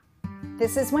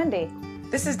This is Wendy.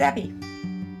 This is Debbie.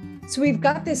 So we've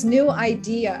got this new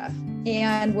idea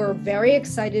and we're very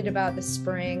excited about the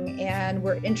spring, and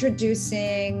we're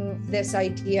introducing this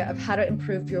idea of how to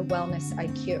improve your wellness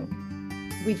IQ.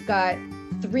 We've got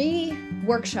 3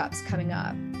 workshops coming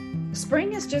up.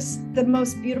 Spring is just the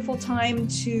most beautiful time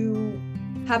to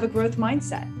have a growth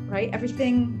mindset, right?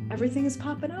 Everything is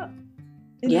popping up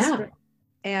in the spring.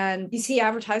 And you see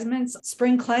advertisements,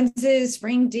 spring cleanses,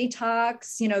 spring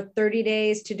detox, 30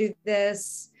 days to do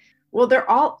this. Well, they're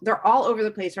all over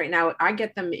the place right now. I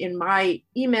get them in my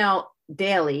email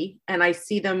daily, and I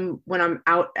see them when I'm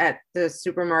out at the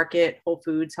supermarket, Whole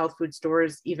Foods, health food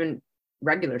stores, even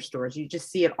regular stores. You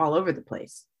just see it all over the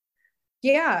place.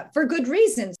 Yeah, for good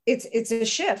reasons. It's a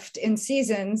shift in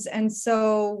seasons. And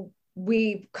so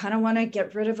we kind of want to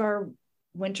get rid of our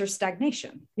winter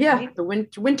stagnation. Yeah, right? the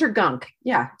winter gunk.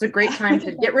 Yeah, it's a great time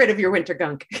to get rid of your winter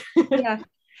gunk. Yeah.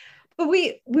 But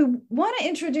we want to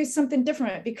introduce something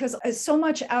different, because so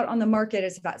much out on the market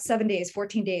is about 7 days,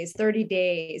 14 days, 30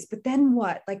 days. But then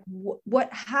what? Like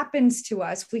what happens to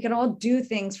us? We can all do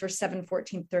things for 7,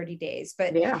 14, 30 days.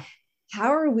 But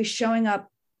how are we showing up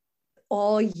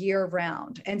all year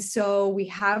round? And so we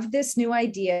have this new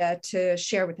idea to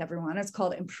share with everyone. It's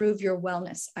called Improve Your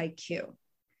Wellness IQ.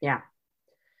 Yeah.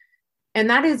 And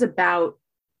that is about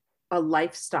a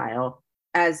lifestyle,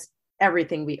 as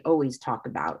everything we always talk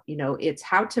about. It's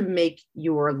how to make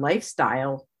your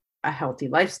lifestyle a healthy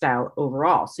lifestyle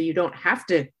overall. So you don't have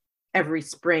to every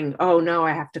spring, oh no,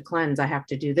 I have to cleanse, I have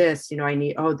to do this, I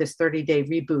need, this 30-day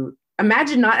reboot.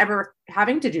 Imagine not ever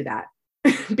having to do that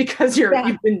because you've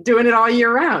been doing it all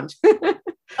year round.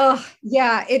 Oh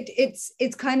yeah.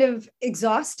 It's kind of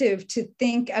exhaustive to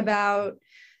think about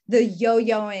the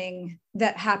yo-yoing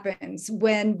that happens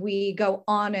when we go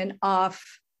on and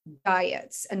off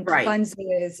diets and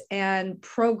cleanses and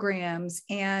programs.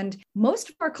 And most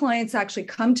of our clients actually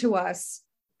come to us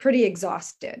pretty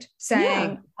exhausted,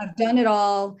 saying, I've done it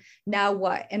all, now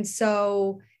what? And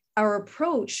so our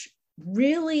approach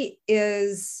really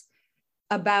is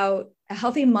about a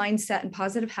healthy mindset and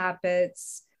positive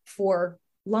habits for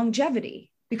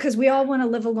longevity, because we all want to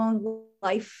live a long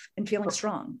life and feeling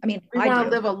strong. I mean, we want to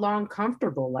live a long,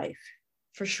 comfortable life.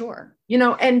 For sure.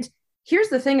 And here's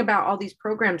the thing about all these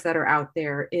programs that are out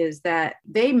there is that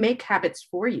they make habits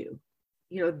for you.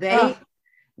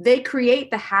 They create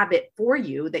the habit for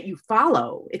you that you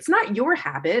follow. It's not your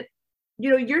habit.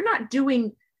 You're not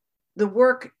doing the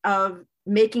work of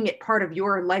making it part of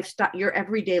your lifestyle, your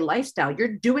everyday lifestyle.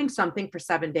 You're doing something for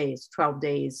 7 days, 12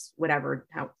 days, whatever,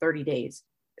 30 days.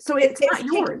 So it's not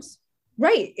yours.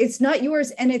 Right. It's not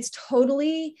yours. And it's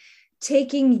totally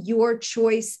taking your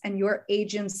choice and your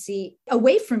agency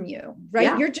away from you, right?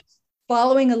 Yeah. You're just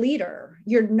following a leader.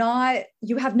 You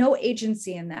have no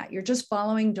agency in that. You're just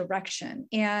following direction.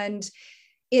 And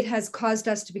it has caused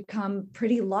us to become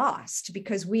pretty lost,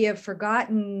 because we have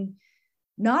forgotten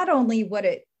not only what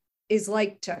it is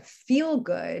like to feel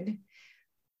good,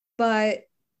 but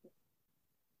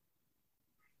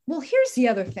here's the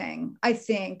other thing, I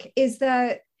think, is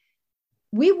that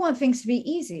we want things to be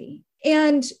easy.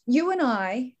 And you and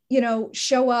I,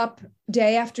 show up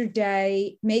day after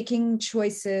day, making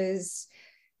choices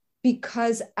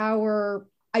because our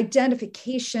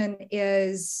identification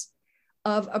is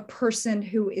of a person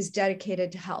who is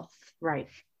dedicated to health. Right.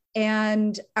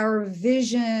 And our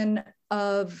vision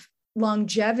of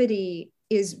longevity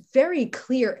is very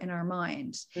clear in our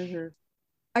mind. Mm-hmm.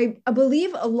 I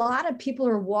believe a lot of people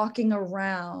are walking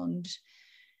around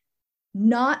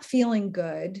not feeling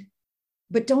good,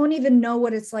 but don't even know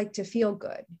what it's like to feel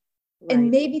good. Right.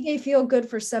 And maybe they feel good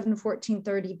for 7, 14,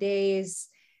 30 days.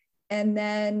 And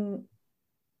then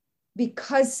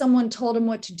because someone told them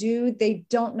what to do, they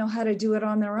don't know how to do it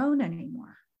on their own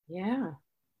anymore. Yeah.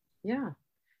 Yeah.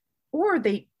 Or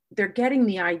they're getting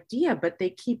the idea, but they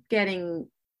keep getting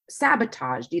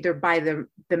sabotaged either by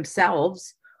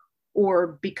themselves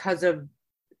or because of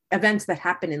events that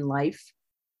happen in life.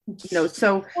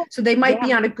 So they might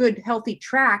be on a good, healthy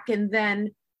track, and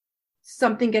then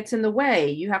something gets in the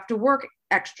way. You have to work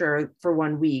extra for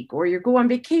 1 week, or you go on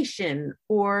vacation,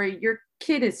 or your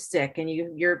kid is sick and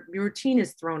your routine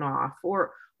is thrown off,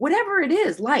 or whatever it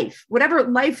is, whatever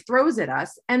life throws at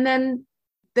us. And then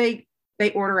they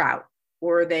order out,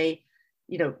 or they,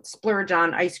 splurge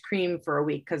on ice cream for a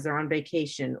week because they're on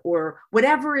vacation, or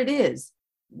whatever it is,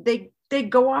 they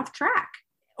go off track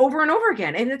over and over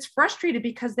again. And it's frustrated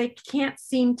because they can't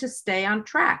seem to stay on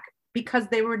track, because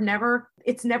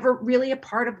it's never really a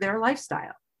part of their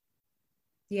lifestyle.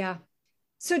 Yeah.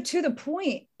 So to the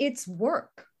point, it's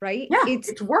work, right? Yeah,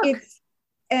 it's work.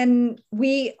 And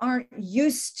we aren't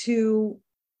used to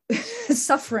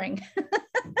suffering,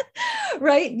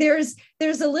 right? There's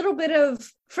a little bit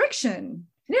of friction.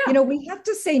 Yeah. We have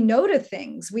to say no to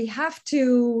things. We have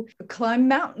to climb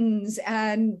mountains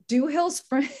and do hill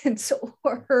sprints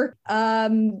or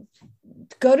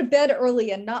go to bed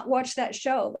early and not watch that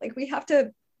show. Like we have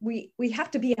to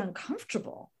be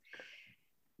uncomfortable.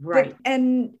 Right.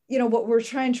 And what we're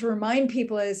trying to remind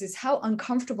people is how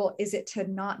uncomfortable is it to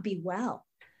not be well?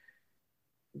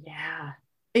 Yeah.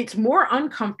 It's more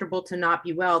uncomfortable to not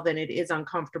be well than it is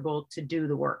uncomfortable to do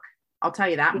the work. I'll tell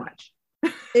you that much.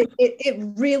 It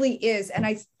really is. And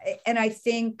I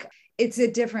think it's a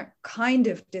different kind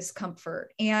of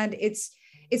discomfort. And it's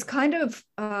kind of,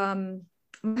 my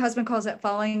husband calls it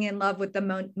falling in love with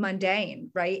the mundane,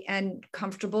 right? And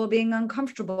comfortable being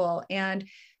uncomfortable. And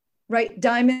right,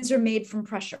 diamonds are made from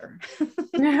pressure.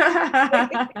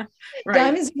 Right.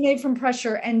 Diamonds are made from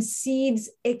pressure, and seeds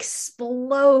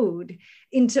explode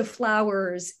into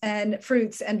flowers and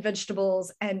fruits and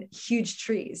vegetables and huge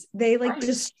trees. They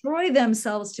destroy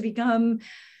themselves to become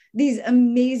these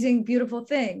amazing, beautiful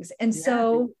things. And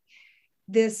so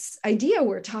this idea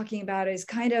we're talking about is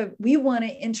kind of, we want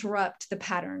to interrupt the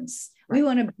patterns. Right. We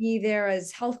want to be there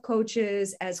as health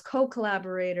coaches, as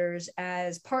co-collaborators,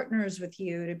 as partners with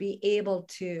you to be able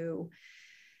to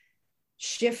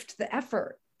shift the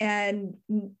effort and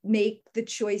make the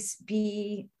choice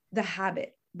be the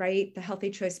habit, right? The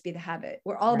healthy choice be the habit.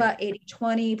 We're all about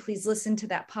 80-20. Please listen to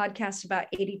that podcast about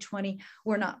 80-20.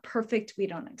 We're not perfect. We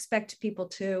don't expect people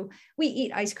to. We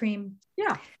eat ice cream.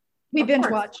 Yeah. We binge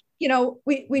watch,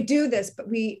 we do this, but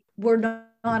we're not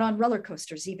on roller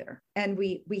coasters either. And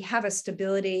we have a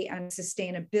stability and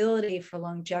sustainability for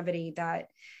longevity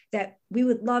that we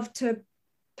would love to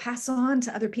pass on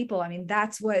to other people. I mean,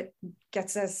 that's what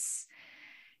gets us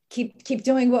keep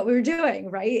doing what we're doing,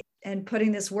 right? And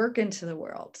putting this work into the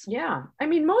world. Yeah. I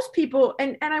mean, most people,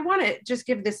 and I want to just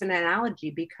give this an analogy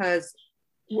because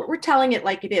we're telling it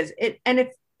like it is. And if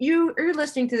you're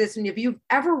listening to this and if you've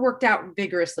ever worked out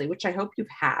vigorously, which I hope you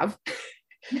have,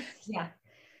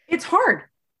 it's hard.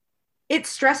 It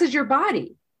stresses your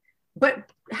body. But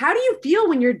how do you feel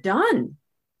when you're done?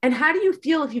 And how do you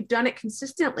feel if you've done it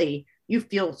consistently? You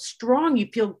feel strong, you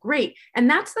feel great. And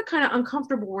that's the kind of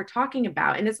uncomfortable we're talking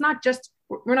about. And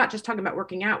we're not just talking about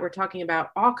working out, we're talking about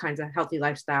all kinds of healthy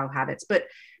lifestyle habits. But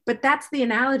that's the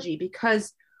analogy,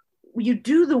 because you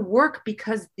do the work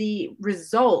because the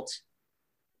result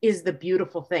is the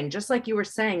beautiful thing. Just like you were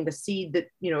saying, the seed that,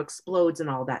 explodes and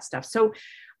all that stuff. So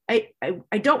I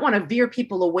don't want to veer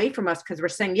people away from us because we're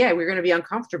saying, we're going to be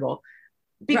uncomfortable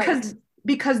because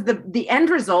the end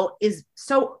result is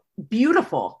so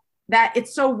beautiful that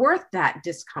it's so worth that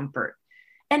discomfort.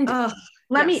 And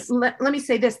let me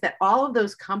say this, that all of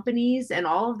those companies and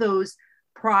all of those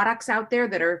products out there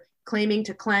that are claiming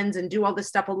to cleanse and do all this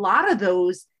stuff, a lot of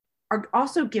those are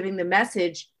also giving the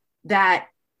message that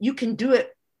you can do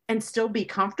it and still be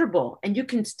comfortable, and you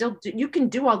can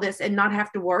do all this and not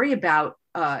have to worry about,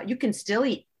 you can still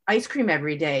eat ice cream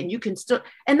every day,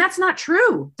 and that's not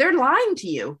true. They're lying to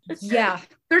you.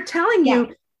 They're telling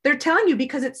you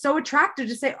because it's so attractive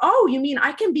to say, oh, you mean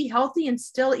I can be healthy and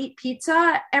still eat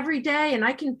pizza every day, and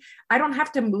I don't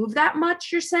have to move that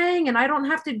much, you're saying, and I don't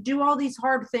have to do all these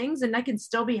hard things and I can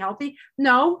still be healthy.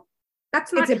 No,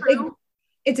 that's not true.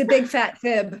 It's a big fat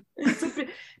fib.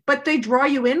 But they draw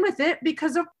you in with it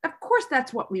because of course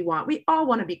that's what we want. We all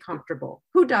want to be comfortable.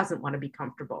 Who doesn't want to be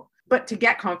comfortable? But to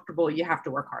get comfortable, you have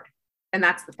to work hard. And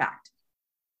that's the fact.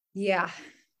 Yeah.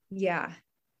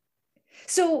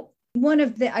 So one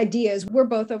of the ideas, we're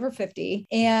both over 50.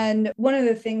 And one of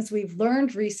the things we've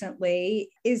learned recently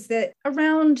is that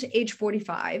around age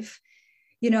 45,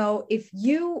 if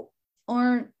you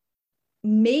aren't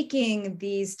making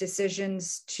these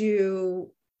decisions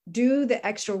to do the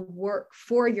extra work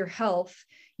for your health,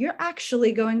 you're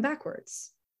actually going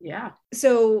backwards. Yeah.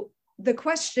 So the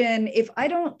question, if I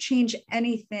don't change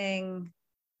anything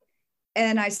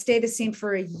and I stay the same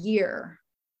for a year,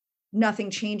 nothing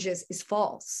changes, is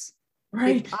false.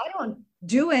 Right. If I don't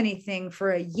do anything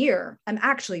for a year, I'm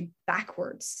actually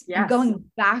backwards. Yes. I'm going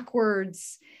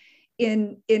backwards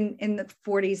in the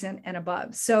 40s and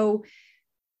above. So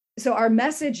our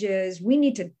message is we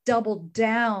need to double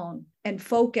down and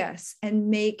focus and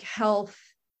make health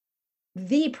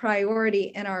the priority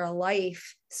in our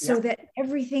life so that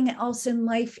everything else in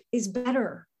life is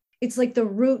better. It's like the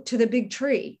root to the big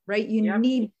tree, right? You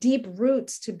need deep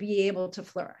roots to be able to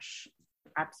flourish.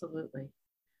 Absolutely.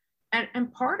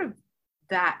 And part of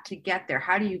that, to get there,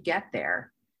 how do you get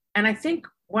there? And I think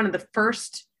one of the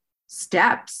first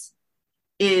steps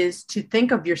is to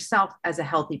think of yourself as a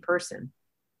healthy person.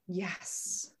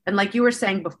 Yes. And like you were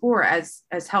saying before, as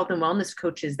health and wellness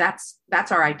coaches,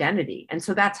 that's our identity. And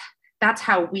so that's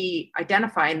how we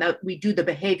identify, and that we do the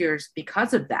behaviors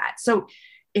because of that. So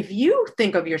if you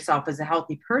think of yourself as a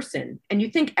healthy person and you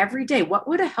think every day, what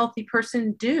would a healthy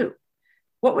person do?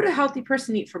 What would a healthy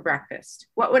person eat for breakfast?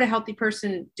 What would a healthy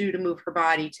person do to move her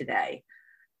body today?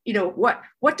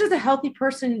 What does a healthy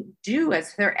person do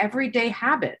as their everyday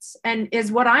habits? And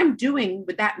is what I'm doing,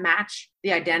 would that match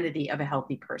the identity of a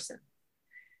healthy person?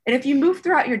 And if you move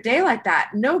throughout your day like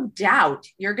that, no doubt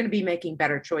you're going to be making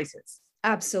better choices.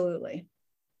 Absolutely.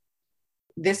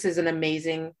 This is an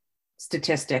amazing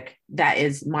statistic that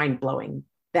is mind-blowing,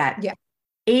 that Yeah.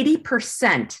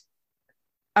 80%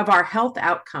 of our health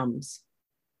outcomes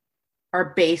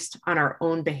are based on our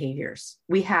own behaviors.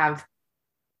 We have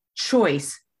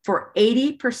choice for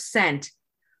 80%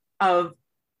 of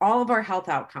all of our health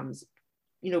outcomes,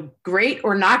 great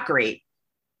or not great,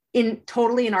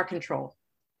 totally in our control.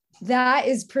 That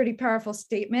is pretty powerful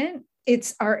statement.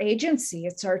 It's our agency.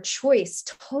 It's our choice,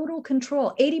 total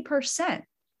control, 80%.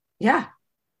 Yeah.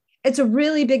 It's a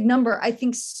really big number. I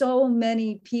think so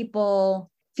many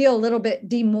people feel a little bit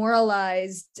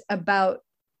demoralized about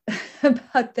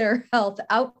their health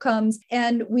outcomes,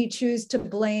 and we choose to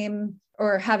blame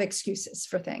or have excuses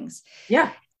for things.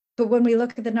 Yeah. But when we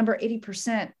look at the number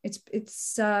 80%,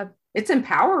 it's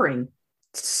empowering.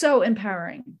 So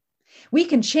empowering. We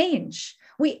can change.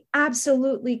 We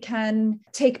absolutely can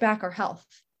take back our health.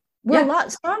 We're a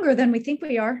lot stronger than we think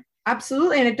we are.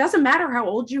 Absolutely. And it doesn't matter how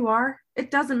old you are.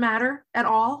 It doesn't matter at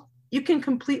all. You can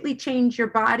completely change your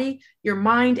body, your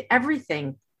mind,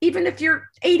 everything. Even if you're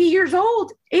 80 years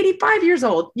old, 85 years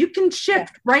old, you can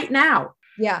shift right now.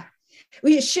 Yeah.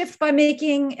 We shift by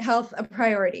making health a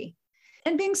priority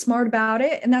and being smart about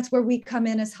it. And that's where we come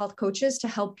in as health coaches to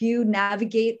help you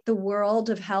navigate the world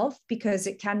of health, because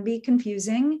it can be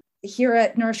confusing. Here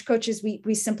at Nourish Coaches,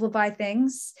 we simplify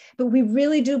things, but we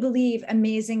really do believe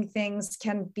amazing things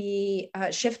can be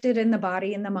shifted in the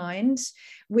body and the mind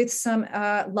with some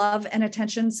love and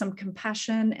attention, some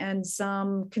compassion, and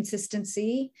some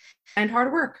consistency. And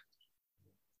hard work.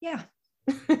 Yeah.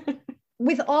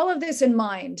 With all of this in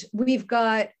mind, we've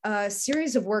got a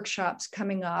series of workshops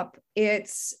coming up.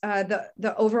 It's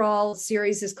the overall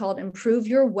series is called Improve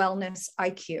Your Wellness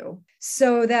IQ,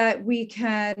 so that we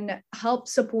can help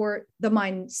support the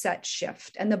mindset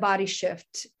shift and the body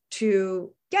shift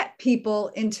to get people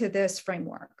into this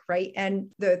framework, right? And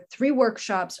the 3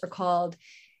 workshops are called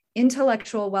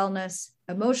Intellectual Wellness,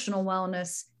 Emotional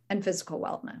Wellness, and Physical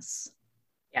Wellness.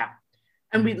 Yeah.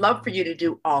 And we'd love for you to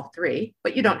do all 3,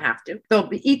 but you don't have to. They'll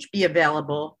each be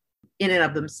available in and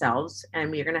of themselves.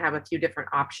 And we're going to have a few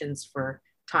different options for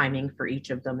timing for each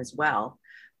of them as well.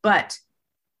 But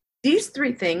these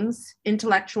 3 things,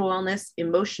 intellectual wellness,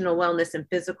 emotional wellness, and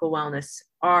physical wellness,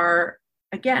 are,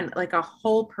 again, like a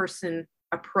whole person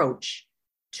approach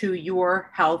to your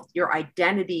health, your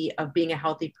identity of being a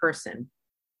healthy person,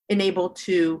 and able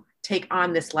to take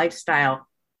on this lifestyle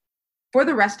for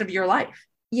the rest of your life.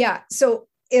 Yeah. So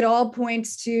it all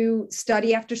points to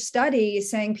study after study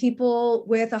saying people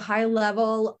with a high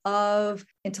level of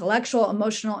intellectual,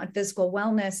 emotional, and physical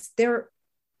wellness, they're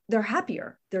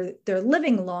happier. They're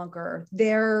living longer.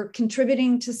 They're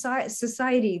contributing to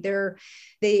society. They're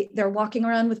walking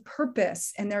around with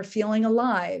purpose, and they're feeling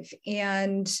alive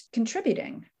and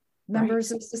contributing,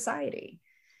 members of society.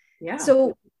 Yeah.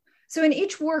 So in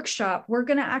each workshop, we're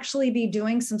going to actually be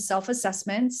doing some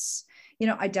self-assessments,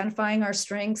 identifying our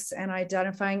strengths and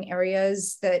identifying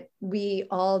areas that we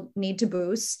all need to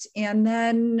boost. And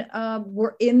then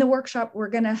we're in the workshop, we're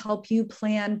going to help you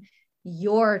plan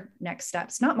your next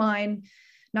steps, not mine,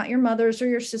 not your mother's or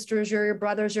your sister's or your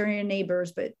brother's or your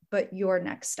neighbors, but your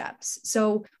next steps.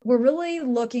 So we're really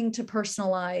looking to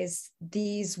personalize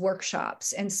these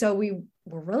workshops. And so we're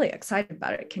really excited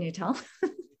about it. Can you tell?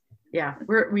 Yeah,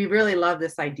 we really love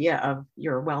this idea of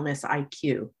your wellness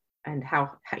IQ and how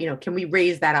can we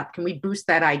raise that up? Can we boost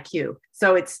that IQ?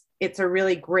 So it's a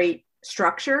really great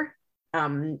structure.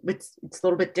 It's a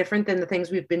little bit different than the things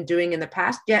we've been doing in the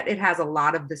past, yet it has a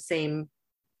lot of the same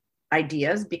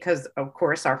ideas, because of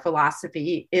course our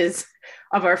philosophy is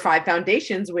of our 5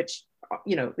 foundations, which,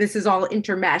 this is all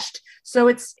intermeshed. So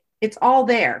it's all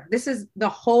there. This is the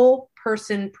whole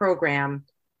person program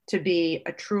to be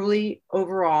a truly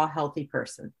overall healthy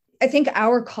person. I think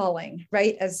our calling,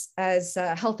 right, as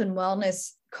health and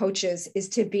wellness coaches, is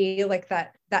to be like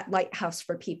that lighthouse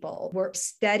for people. We're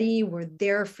steady. We're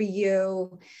there for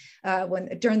you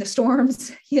during the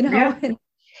storms, Yeah.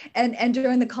 and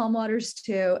during the calm waters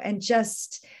too. And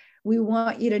just, we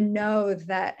want you to know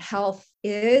that health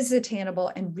is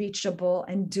attainable and reachable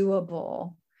and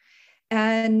doable.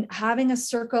 And having a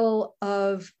circle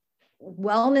of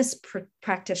wellness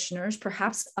practitioners,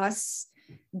 perhaps us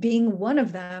being one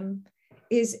of them,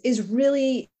 is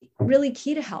really, really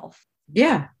key to health.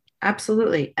 Yeah,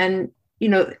 absolutely. And,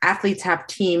 athletes have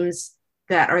teams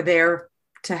that are there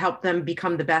to help them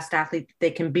become the best athlete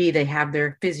they can be. They have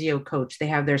their physio coach, they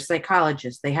have their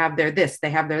psychologist, they have their this,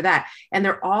 they have their that, and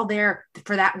they're all there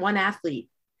for that one athlete.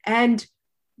 And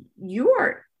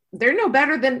they're no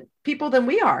better than people than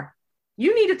we are.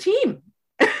 You need a team.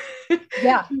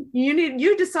 Yeah.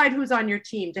 You decide who's on your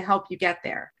team to help you get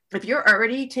there. If you're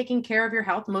already taking care of your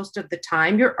health most of the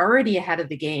time, you're already ahead of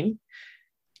the game.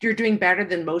 You're doing better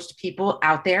than most people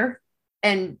out there.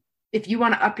 And if you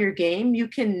want to up your game, you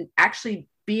can actually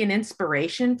be an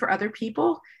inspiration for other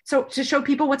people. So to show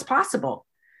people what's possible.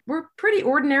 We're pretty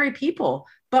ordinary people,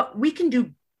 but we can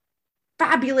do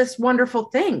fabulous, wonderful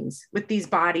things with these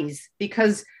bodies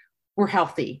because we're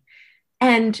healthy.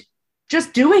 And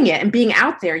just doing it and being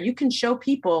out there, you can show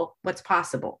people what's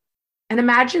possible. And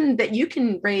imagine that you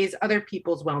can raise other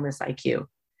people's wellness IQ.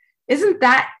 Isn't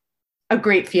that a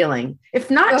great feeling? If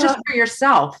not just for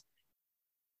yourself,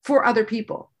 for other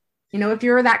people. If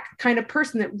you're that kind of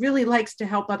person that really likes to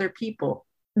help other people,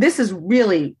 this is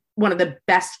really one of the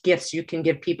best gifts you can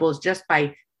give people, is just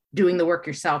by doing the work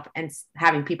yourself and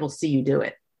having people see you do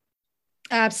it.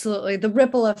 Absolutely. The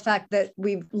ripple effect that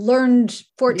we've learned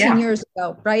 14 years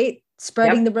ago, right?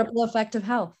 Spreading the ripple effect of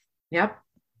health. Yep.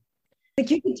 Like,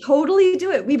 you can totally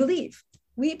do it. We believe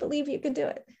you can do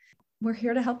it. We're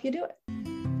here to help you do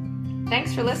it.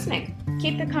 Thanks for listening.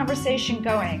 Keep the conversation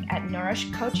going at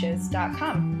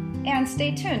nourishcoaches.com. And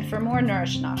stay tuned for more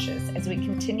Nourish Noshes as we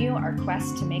continue our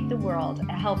quest to make the world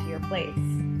a healthier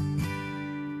place.